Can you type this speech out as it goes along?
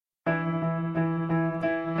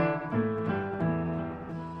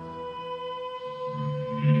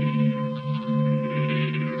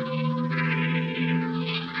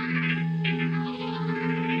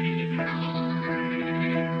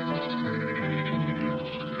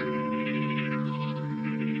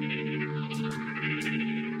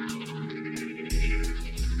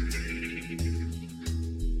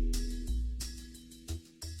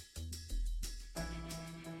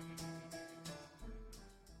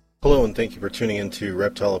and thank you for tuning into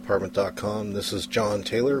ReptileApartment.com. This is John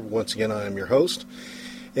Taylor. Once again, I am your host.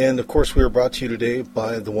 And, of course, we are brought to you today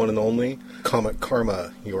by the one and only Comic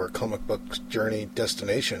Karma, your comic book journey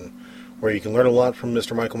destination, where you can learn a lot from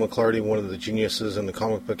Mr. Michael McClarty, one of the geniuses in the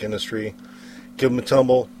comic book industry. Give him a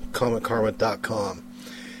tumble, ComicKarma.com.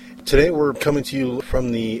 Today we're coming to you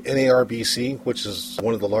from the NARBC, which is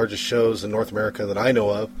one of the largest shows in North America that I know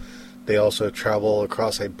of. They also travel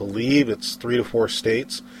across, I believe, it's 3 to 4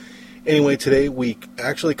 states. Anyway, today we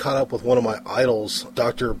actually caught up with one of my idols,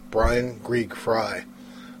 Dr. Brian Greig Fry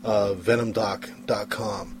of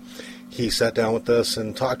VenomDoc.com. He sat down with us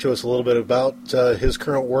and talked to us a little bit about his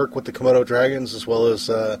current work with the Komodo dragons, as well as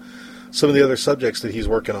some of the other subjects that he's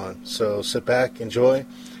working on. So sit back, enjoy,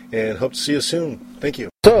 and hope to see you soon. Thank you.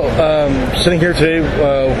 So, sitting here today,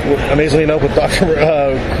 amazingly enough, with Dr.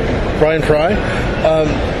 Brian Fry.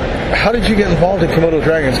 How did you get involved in Komodo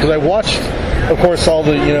dragons? Because I watched, of course, all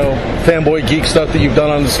the fanboy geek stuff that you've done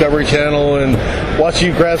on Discovery Channel, and watch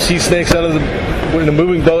you grab sea snakes out of in a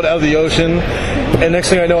moving boat out of the ocean. And next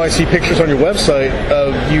thing I know, I see pictures on your website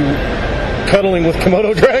of you cuddling with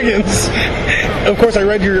Komodo dragons. Of course, I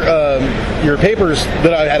read your papers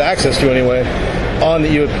that I had access to anyway, on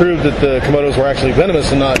that you had proved that the Komodos were actually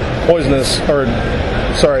venomous and not poisonous,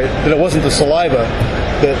 that it wasn't the saliva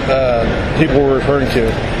that people were referring to.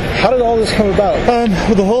 How did all this come about?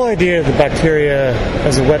 Well, the whole idea of the bacteria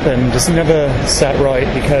as a weapon just never sat right,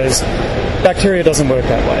 because bacteria doesn't work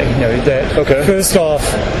that way. First off,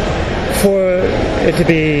 for it to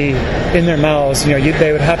be in their mouths,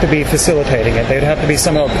 they would have to be facilitating it. They would have to be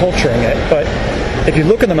somehow culturing it. But if you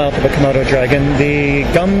look in the mouth of a Komodo dragon, the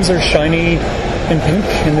gums are shiny and pink,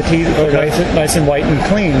 and the teeth are nice and white and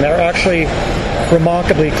clean. They're actually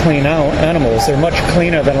remarkably clean out animals. They're much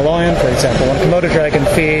cleaner than a lion, for example. When a Komodo dragon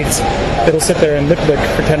feeds, it'll sit there and lip lick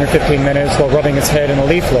for 10 or 15 minutes while rubbing its head in a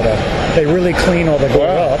leaf litter. They really clean all the gore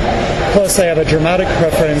up. Plus, they have a dramatic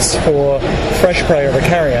preference for fresh prey over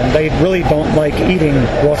carrion. They really don't like eating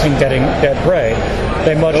rotting, dead prey.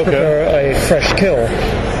 They much prefer a fresh kill.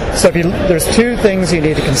 So there's two things you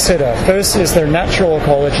need to consider. First is their natural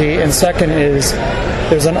ecology, and second is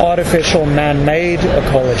there's an artificial man-made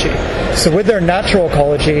ecology. So with their natural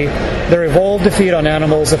ecology, they're evolved to feed on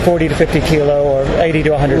animals of 40 to 50 kilo or 80 to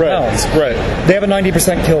 100 pounds. Right. They have a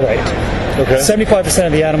 90% kill rate. 75%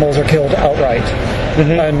 of the animals are killed outright.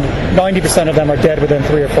 And 90% of them are dead within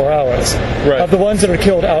 3 or 4 hours. Of the ones that are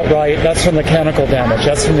killed outright, that's from mechanical damage.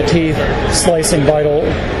 That's from the teeth slicing vital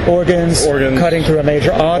organs, cutting through a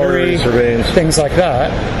major artery, things like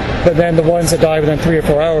that. But then the ones that die within 3 or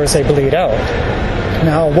 4 hours, they bleed out.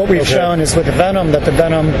 Now, what we've shown is with the venom, that the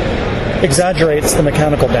venom exaggerates the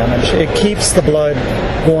mechanical damage. It keeps the blood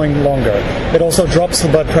going longer. It also drops the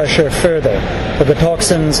blood pressure further. But the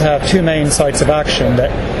toxins have two main sites of action.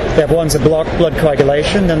 That they have ones that block blood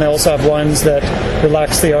coagulation, and they also have ones that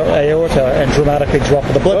relax the aorta and dramatically drop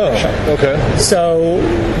the blood pressure. So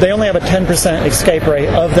they only have a 10% escape rate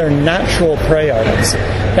of their natural prey items.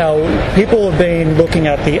 Now, people have been looking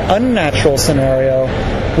at the unnatural scenario,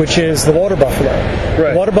 which is the water buffalo.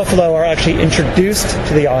 The water buffalo are actually introduced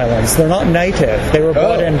to the islands. They're not native. They were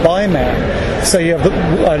brought in by man. So you have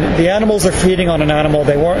the animals are feeding on an animal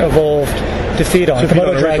they weren't evolved to feed on.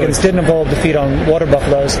 Komodo dragons didn't evolve to feed on water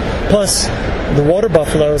buffaloes. Plus, the water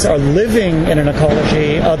buffaloes are living in an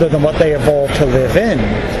ecology other than what they evolved to live in.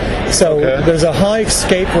 So there's a high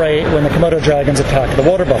escape rate when the Komodo dragons attack the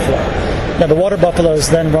water buffalo. Now, the water buffaloes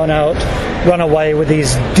then run away with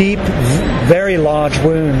these deep, very large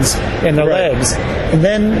wounds in their legs. And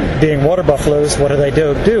then, being water buffaloes, what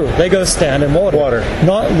do? They go stand in water.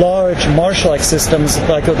 Not large marsh-like systems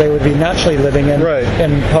like they would be naturally living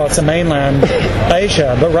in parts of mainland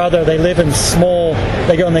Asia, but rather they live in small,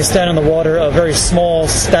 they go and they stand in the water of very small,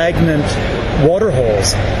 stagnant water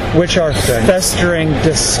holes, which are festering,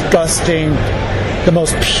 disgusting, the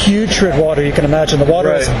most putrid water you can imagine. The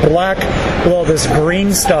water is black with all this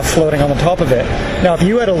green stuff floating on the top of it. Now, if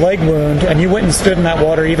you had a leg wound and you went and stood in that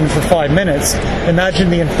water even for 5 minutes,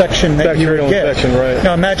 imagine the infection that you would get.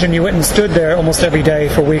 Now, imagine you went and stood there almost every day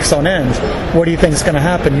for weeks on end. What do you think is going to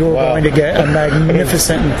happen? You're going to get a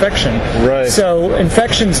magnificent infection. So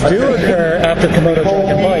infections do occur after Komodo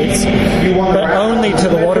dragon bites, but only to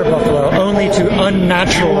the water buffalo, only only to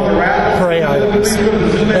unnatural prey items.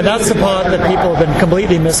 And that's the part that people have been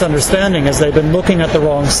completely misunderstanding, is they've been looking at the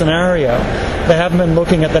wrong scenario. They haven't been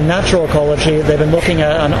looking at the natural ecology, they've been looking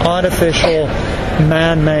at an artificial,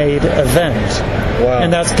 man-made event. Wow.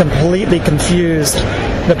 And that's completely confused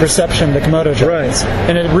the perception of the Komodo dragons. Right.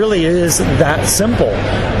 And it really is that simple.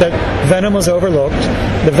 That venom was overlooked.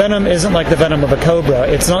 The venom isn't like the venom of a cobra.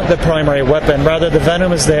 It's not the primary weapon. Rather, the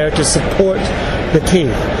venom is there to support the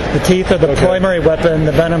teeth. The teeth are the primary weapon.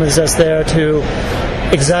 The venom is just there to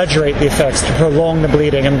exaggerate the effects, to prolong the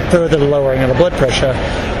bleeding and further the lowering of the blood pressure,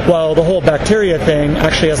 while the whole bacteria thing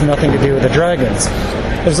actually has nothing to do with the dragons.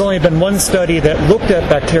 There's only been one study that looked at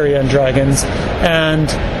bacteria in dragons, and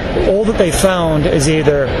all that they found is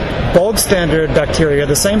either bog standard bacteria,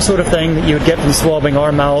 the same sort of thing that you would get from swabbing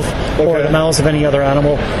our mouth or the mouths of any other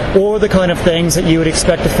animal, or the kind of things that you would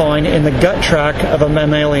expect to find in the gut tract of a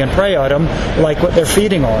mammalian prey item, like what they're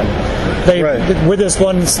feeding on. With this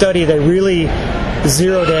one study, they really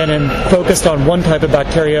zeroed in and focused on one type of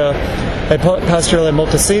bacteria, a Pasteurella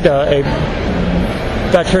multicida, a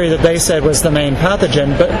bacteria that they said was the main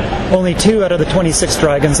pathogen, but only 2 out of the 26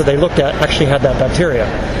 dragons that they looked at actually had that bacteria.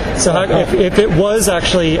 So if it was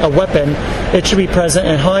actually a weapon, it should be present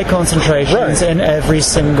in high concentrations in every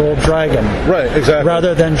single dragon. Right, exactly.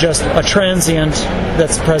 Rather than just a transient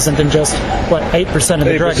that's present in just, 8% of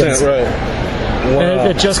the dragons. Right. Wow.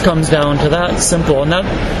 And it just comes down to that simple. And that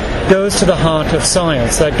goes to the heart of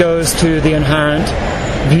science. That goes to the inherent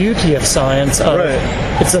beauty of science.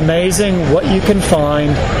 It's amazing what you can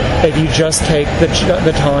find if you just take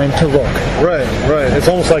the time to look. Right. It's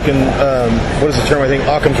almost like in, what is the term, I think,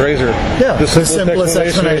 Occam's razor. Yeah, the simplest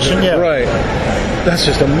explanation. Yeah. Right. That's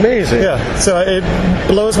just amazing. Yeah, so it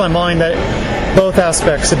blows my mind that both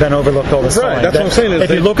aspects have been overlooked all this time. Right, that's what I'm saying.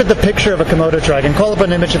 If you look at the picture of a Komodo dragon, call up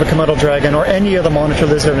an image of a Komodo dragon or any other monitor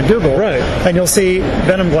lizard in Google, and you'll see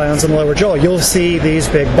venom glands in the lower jaw. You'll see these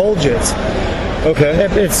big bulges. Okay.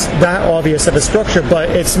 It's that obvious of a structure, but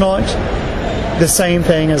it's not the same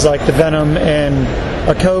thing as like the venom in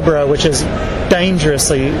a cobra, which is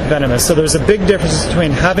dangerously venomous. So there's a big difference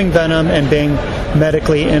between having venom and being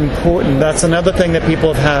medically important. That's another thing that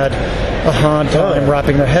people have had a hard time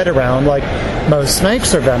wrapping their head around. Like, most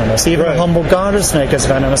snakes are venomous. Even a humble garter snake is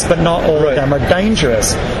venomous, but not all of them are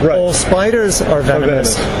dangerous. All spiders are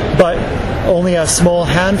venomous, but only a small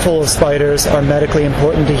handful of spiders are medically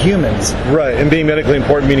important to humans. Right, and being medically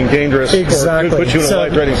important meaning dangerous. Exactly. Or could put you in a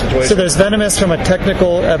life-threatening situation. So there's venomous from a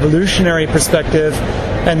technical evolutionary perspective,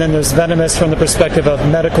 and then there's venomous from the perspective of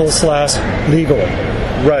medical/legal.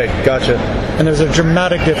 Right, gotcha. And there's a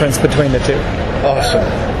dramatic difference between the two. Awesome.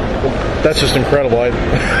 That's just incredible.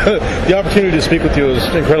 The opportunity to speak with you is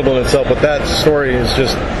incredible in itself, but that story is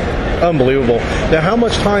just unbelievable. Now, how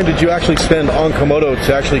much time did you actually spend on Komodo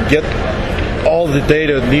to actually get all the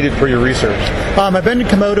data needed for your research? I've been to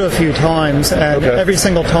Komodo a few times, and every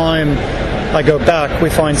single time I go back,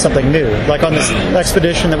 we find something new. Like on this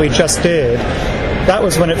expedition that we just did, that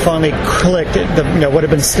was when it finally clicked. What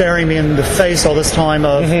had been staring me in the face all this time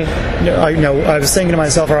of, I was thinking to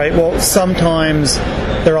myself, all right, well, sometimes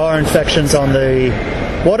there are infections on the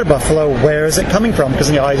water buffalo. Where is it coming from?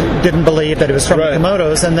 Because I didn't believe that it was from the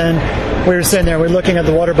Komodos, and then we were sitting there, we're looking at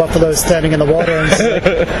the water buffaloes standing in the water,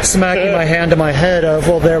 and smacking my hand to my head of,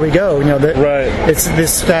 well, there we go. It's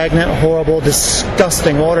this stagnant, horrible,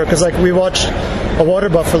 disgusting water. Because we watched a water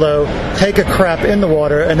buffalo take a crap in the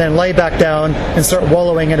water and then lay back down and start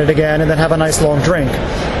wallowing in it again, and then have a nice long drink.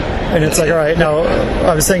 And it's like, all right, now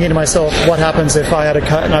I was thinking to myself, what happens if I had a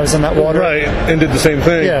cut and I was in that water? Right, and did the same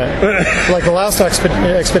thing. Yeah. Like the last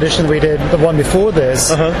expedition we did, the one before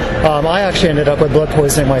this, I actually ended up with blood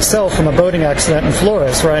poisoning myself from a boating accident in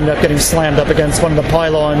Flores, where I ended up getting slammed up against one of the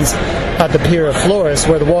pylons at the pier of Flores,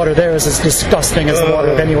 where the water there is as disgusting as the water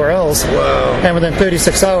of anywhere else. Wow. And within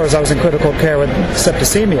 36 hours, I was in critical care with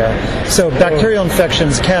septicemia. So bacterial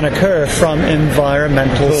infections can occur from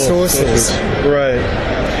environmental sources. Right.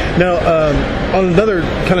 Now, on another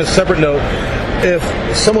kind of separate note, if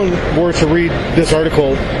someone were to read this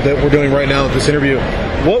article that we're doing right now, this interview,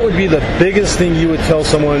 what would be the biggest thing you would tell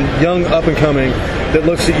someone young, up and coming, that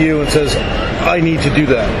looks at you and says, I need to do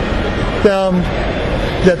that?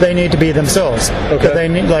 That they need to be themselves. Okay. That they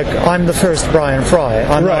need, I'm the first Brian Fry.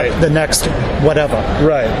 I'm not the next whatever.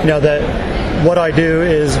 Right. That what I do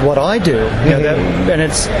is what I do. And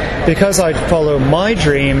it's because I follow my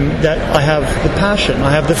dream that I have the passion,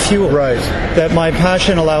 I have the fuel. Right. That my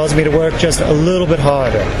passion allows me to work just a little bit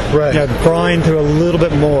harder. Right. Grind through a little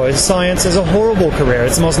bit more. Science is a horrible career.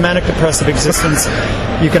 It's the most manic depressive existence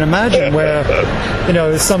you can imagine, where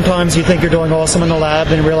sometimes you think you're doing awesome in the lab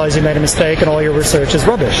and you realize you made a mistake and all your research is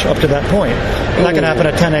rubbish up to that point. And that can happen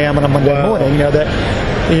at 10 a.m. on a Monday morning.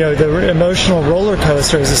 The emotional roller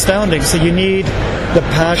coaster is astounding. So you need the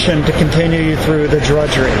passion to continue you through the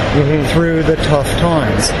drudgery, through the tough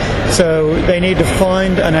times. So they need to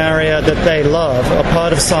find an area that they love, a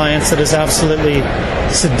part of science that has absolutely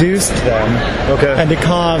seduced them, and to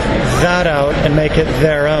carve that out and make it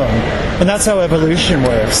their own. And that's how evolution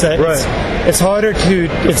works. It's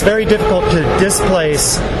very difficult to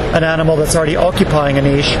displace an animal that's already occupying a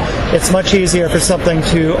niche. It's much easier for something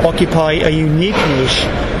to occupy a unique niche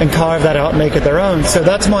and carve that out and make it their own. So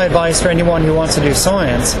that's my advice for anyone who wants to do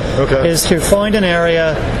science, is to find an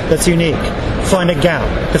area that's unique, find a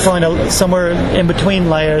gap, to find somewhere in between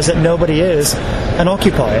layers that nobody is, and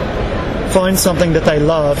occupy it. Find something that they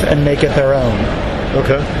love and make it their own.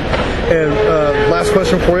 Okay. And last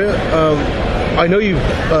question for you. I know you've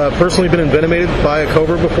personally been envenomated by a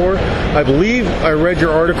cobra before. I believe I read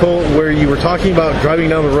your article where you were talking about driving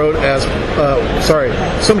down the road as,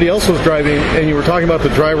 somebody else was driving, and you were talking about the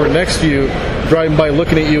driver next to you driving by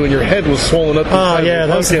looking at you, and your head was swollen up.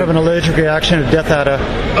 That was from an allergic reaction to Death Adder.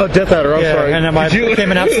 Oh, Death Adder, I'm sorry. And I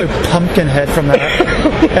became an absolute pumpkin head from that.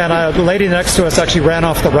 And the lady next to us actually ran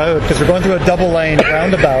off the road because we're going through a double-lane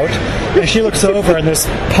roundabout, and she looks over, and this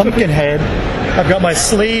pumpkin head, I've got my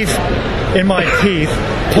sleeve in my teeth,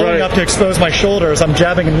 pulling up to expose my shoulders. I'm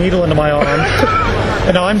jabbing a needle into my arm.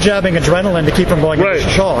 And now I'm jabbing adrenaline to keep from going into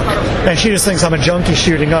shock. And she just thinks I'm a junkie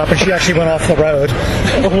shooting up, and she actually went off the road.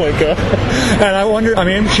 Oh my God. And I wonder,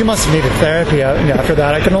 she must have needed therapy after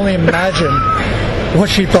that. I can only imagine what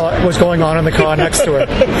she thought was going on in the car next to her.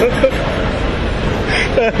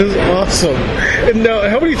 That is awesome. And now,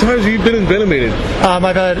 how many times have you been envenomated? I've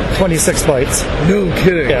had 26 bites. No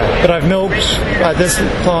kidding. Yeah, but I've milked at this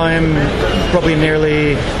time probably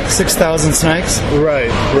nearly 6,000 snakes.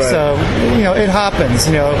 Right. So, it happens.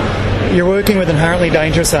 You're working with inherently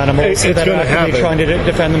dangerous animals that are actively trying to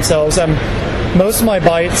defend themselves. Most of my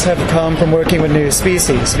bites have come from working with new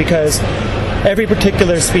species, because every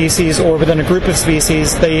particular species, or within a group of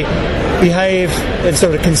species, they behave in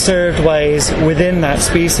sort of conserved ways within that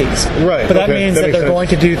species. Right. But that means that they're going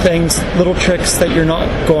to do things, little tricks that you're not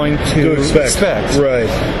going to expect. Right.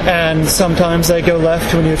 And sometimes they go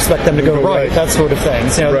left when you expect them to go right. That sort of thing.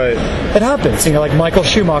 It happens. Like Michael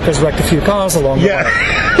Schumacher's wrecked a few cars along the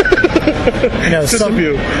way. Just a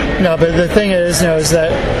few. No, but the thing is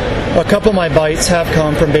that a couple of my bites have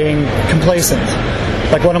come from being complacent.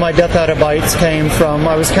 Like one of my Death Adder bites came from,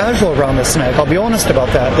 I was casual around the snake. I'll be honest about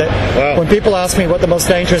that. When people ask me what the most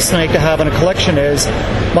dangerous snake to have in a collection is,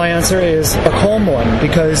 my answer is a calm one,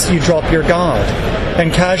 because you drop your guard.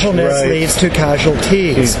 And casualness leads to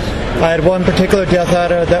casualties. I had one particular Death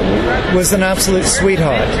Adder that was an absolute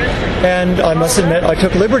sweetheart. And I must admit, I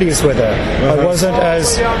took liberties with her. I wasn't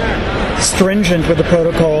as stringent with the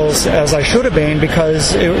protocols as I should have been,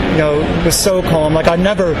 because it was so calm. Like, I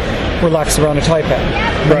never relax around a taipan.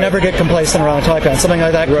 I never get complacent around a taipan. Something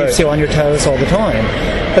like that keeps you on your toes all the time.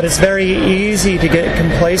 But it's very easy to get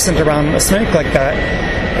complacent around a snake like that.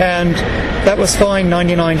 And that was fine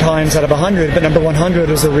 99 times out of 100, but number 100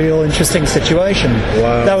 was a real interesting situation.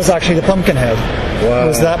 Wow. That was actually the pumpkin head.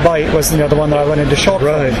 Wow. That bite was the one that I went into shock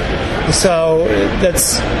from. So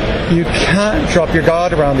you can't drop your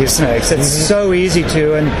guard around these snakes. It's so easy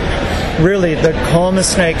to, and really the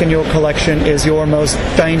calmest snake in your collection is your most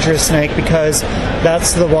dangerous snake, because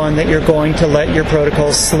that's the one that you're going to let your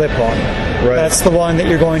protocols slip on. That's the one that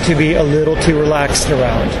you're going to be a little too relaxed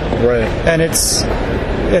around. And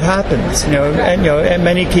it happens, and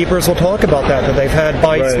many keepers will talk about that they've had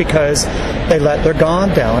bites because they let their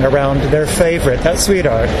guard down around their favorite, that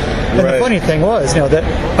sweetheart. And the funny thing was, that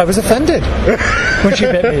I was offended when she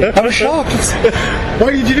bit me. I was shocked.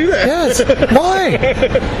 Why did you do that? Yes.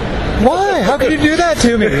 Why? How could you do that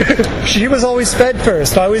to me? She was always fed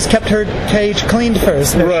first. I always kept her cage cleaned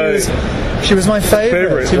first. She was my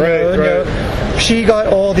favorite. She got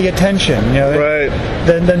all the attention.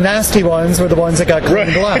 The nasty ones were the ones that got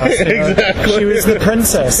cleaned last. Exactly. She was the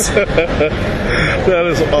princess. That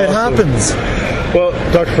is awesome. It happens. Well,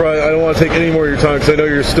 Dr. Fry, I don't want to take any more of your time, because I know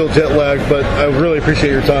you're still jet lagged, but I really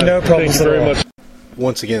appreciate your time. No problem. Thank you very much.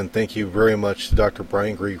 Once again, thank you very much to Dr.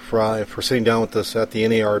 Brian Greig Fry for sitting down with us at the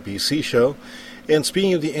NARBC show. And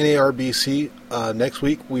speaking of the NARBC, next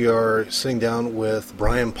week we are sitting down with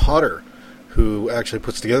Brian Potter, who actually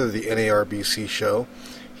puts together the NARBC show.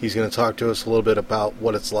 He's going to talk to us a little bit about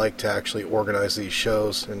what it's like to actually organize these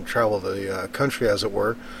shows and travel the country, as it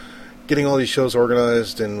were, getting all these shows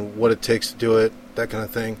organized and what it takes to do it, that kind of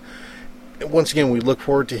thing. Once again, we look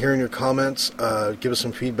forward to hearing your comments. Give us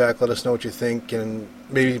some feedback, let us know what you think, and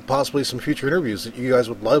maybe possibly some future interviews that you guys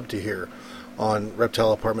would love to hear on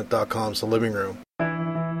ReptileApartment.com's The Living Room.